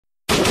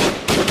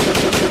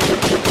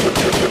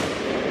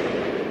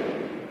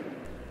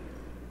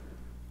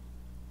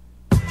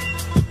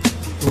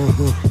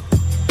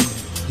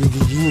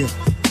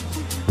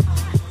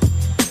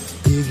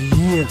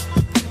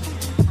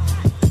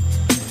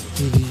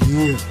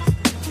Yeah.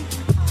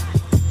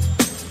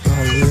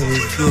 How real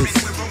is this?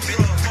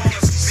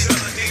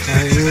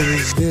 How real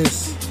is this?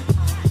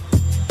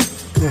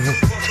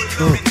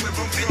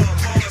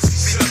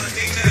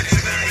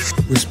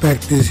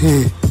 Respect is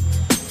here.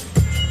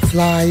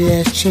 Fly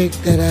ass chick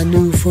that I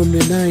knew from the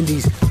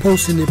 90s,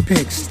 posting the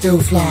pics, still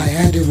fly,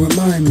 had to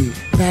remind me.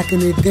 Back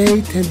in the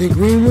day, 10th and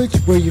Greenwich,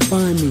 where you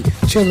find me,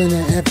 chillin'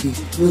 at Effie,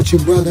 with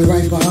your brother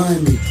right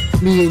behind me.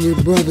 Me and your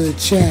brother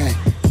Chad,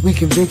 we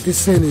convict the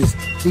sinners.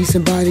 Need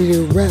somebody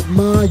to rap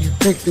ma, you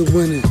pick the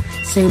winner.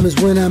 Same as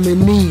when I'm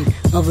in need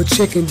of a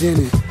chicken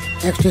dinner.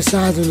 Extra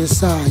size on the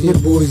side, your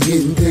boy's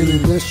getting thinner.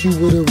 Bless you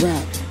with a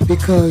rap,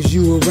 because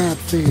you a rap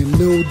fam.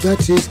 No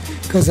Duchess,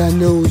 cause I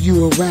know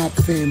you a rap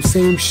fam.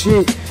 Same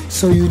shit,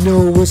 so you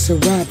know it's a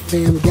rap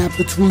fam. Got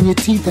between your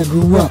teeth, I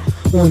grew up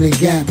on a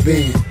Gap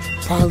band.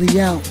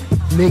 Probably out,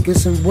 making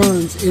some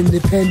runs.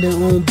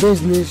 Independent on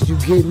business, you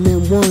getting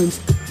them ones.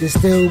 You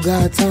still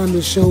got time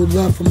to show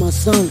love for my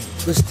son,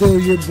 but still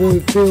your boy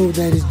feel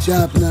that his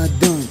job not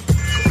done.